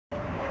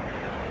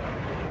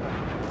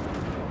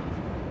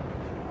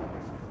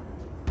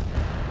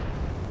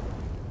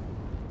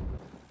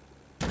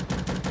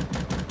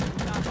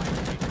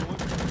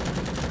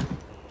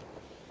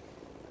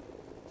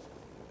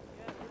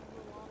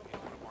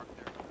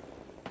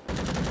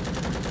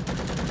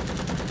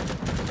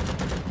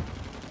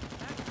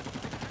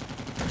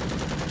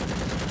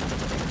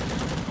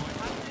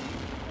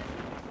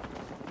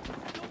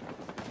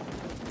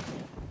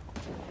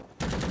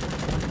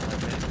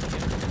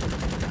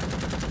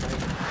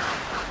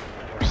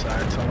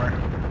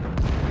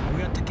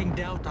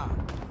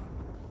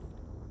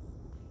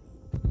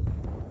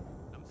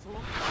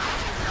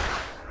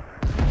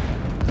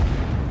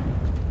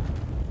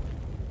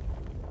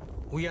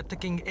We are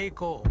taking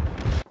Echo.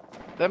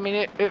 I mean,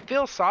 it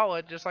feels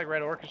solid, just like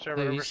Red Orchestra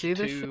Dude, you see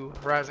this 2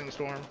 Rising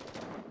Storm.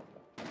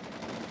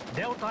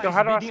 Delta So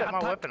how do I is set being my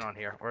attacked. weapon on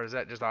here? Or is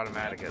that just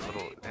automatic, a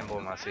little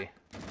emblem I see?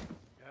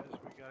 Guys,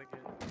 we gotta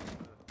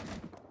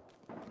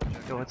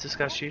get. Yo, what's this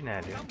guy shooting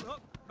at, dude?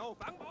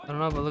 I don't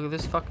know, but look at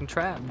this fucking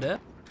trap, dude.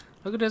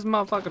 Look at this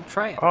motherfucking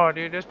trap. Oh,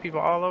 dude, there's people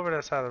all over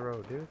that side of the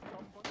road, dude.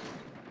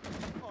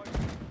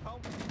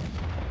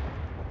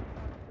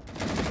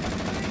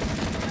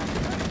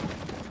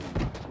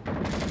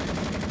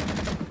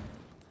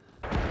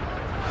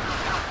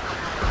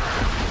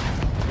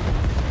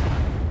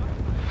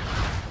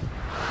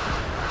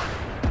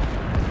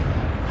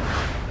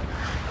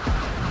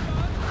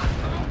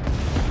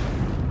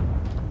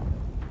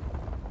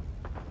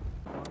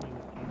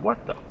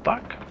 What the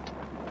fuck?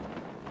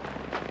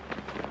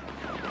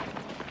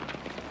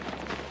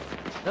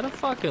 Is that a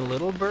fucking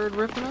little bird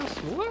ripping us?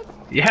 What?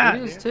 Yeah,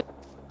 It is dude. too.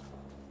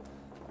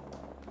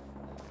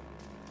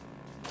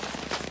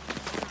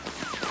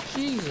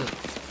 Jesus.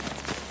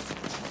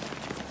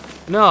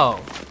 No.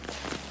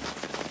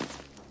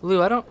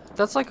 Lou, I don't.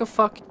 That's like a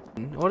fucking.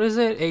 What is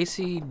it?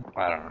 AC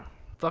I don't know.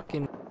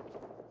 fucking.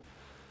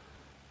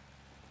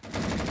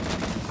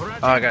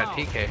 Oh, I got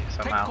a PK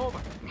somehow.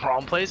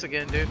 Wrong place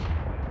again, dude.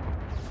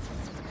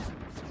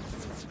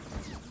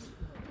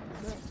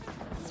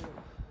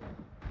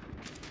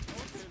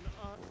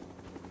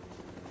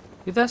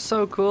 Dude, that's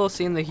so cool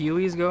seeing the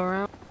Hueys go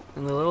around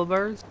and the little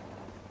birds.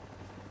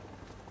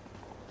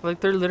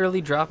 Like they're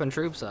literally dropping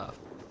troops off.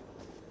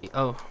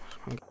 Oh.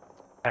 Okay.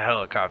 A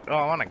helicopter. Oh,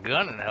 I want a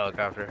gun in a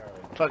helicopter.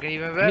 Fucking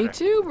even better. Me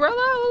too, brother.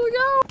 Let's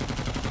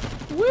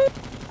go. Woo.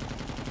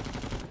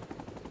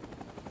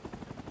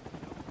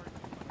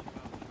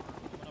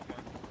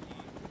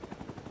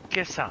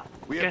 Get some.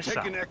 We Get have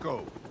some. taken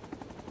Echo.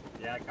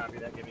 Yeah, copy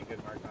that. Give me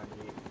good mark on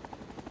me.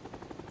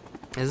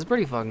 This is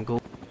pretty fucking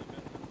cool.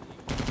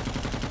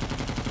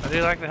 I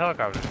do like the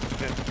helicopter. It's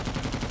good.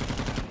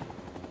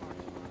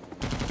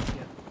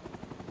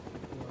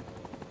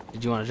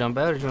 Did you want to jump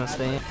out or did you want to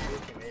stay in?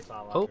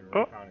 Oh.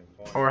 Oh.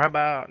 Or how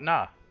about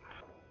nah?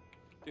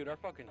 Dude, our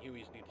fucking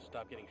Hueys need to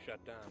stop getting shut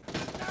down.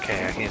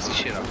 Okay, I can't see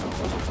shit up.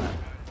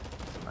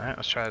 Alright,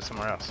 let's try it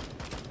somewhere else.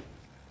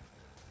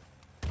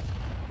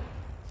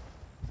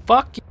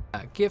 Fuck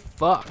yeah. Get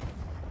fucked.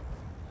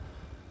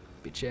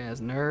 Bitch ass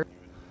nerd.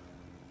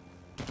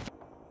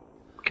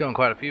 Killing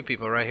quite a few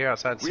people right here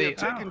outside We have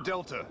C. taken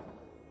Delta.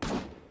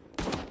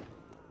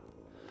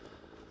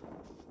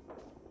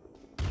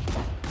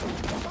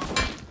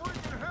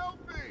 Freaking help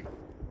me!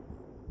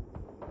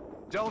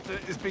 Delta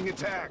is being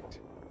attacked.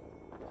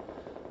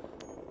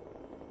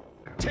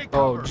 Take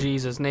Oh cover.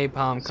 Jesus,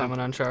 napalm coming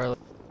on Charlie.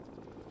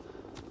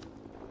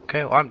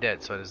 Okay, well I'm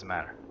dead, so it doesn't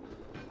matter.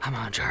 I'm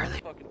on Charlie.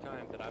 Fucking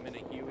time that I'm in a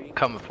Huey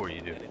Coming for you,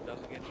 and dude. it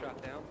doesn't get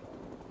shot down.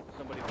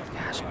 Somebody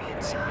Gosh, me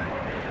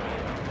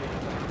inside.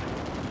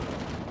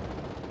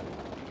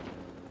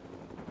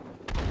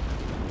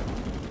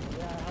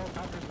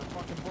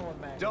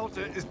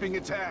 Delta is being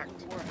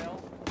attacked.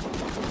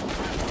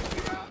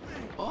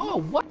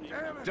 Oh, what?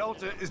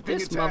 Delta is being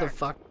This attacked.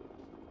 motherfucker.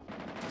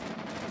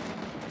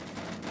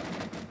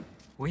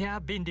 We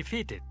have been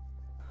defeated.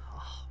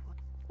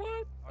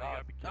 What?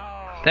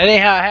 That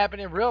ain't how it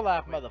happened in real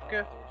life,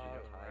 motherfucker.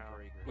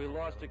 We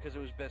lost it because it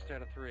was best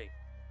out of 3.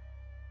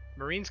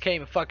 Marines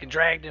came and fucking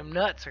dragged them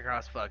nuts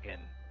across fucking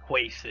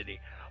Hue City.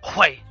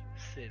 Hue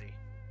City.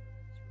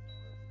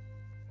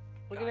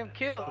 Look at them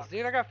kills,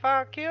 dude. I got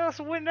 5 kills,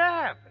 so when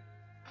that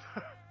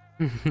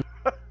happened?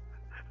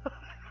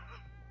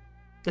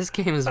 This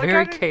game is I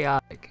very got it.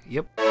 chaotic.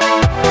 Yep.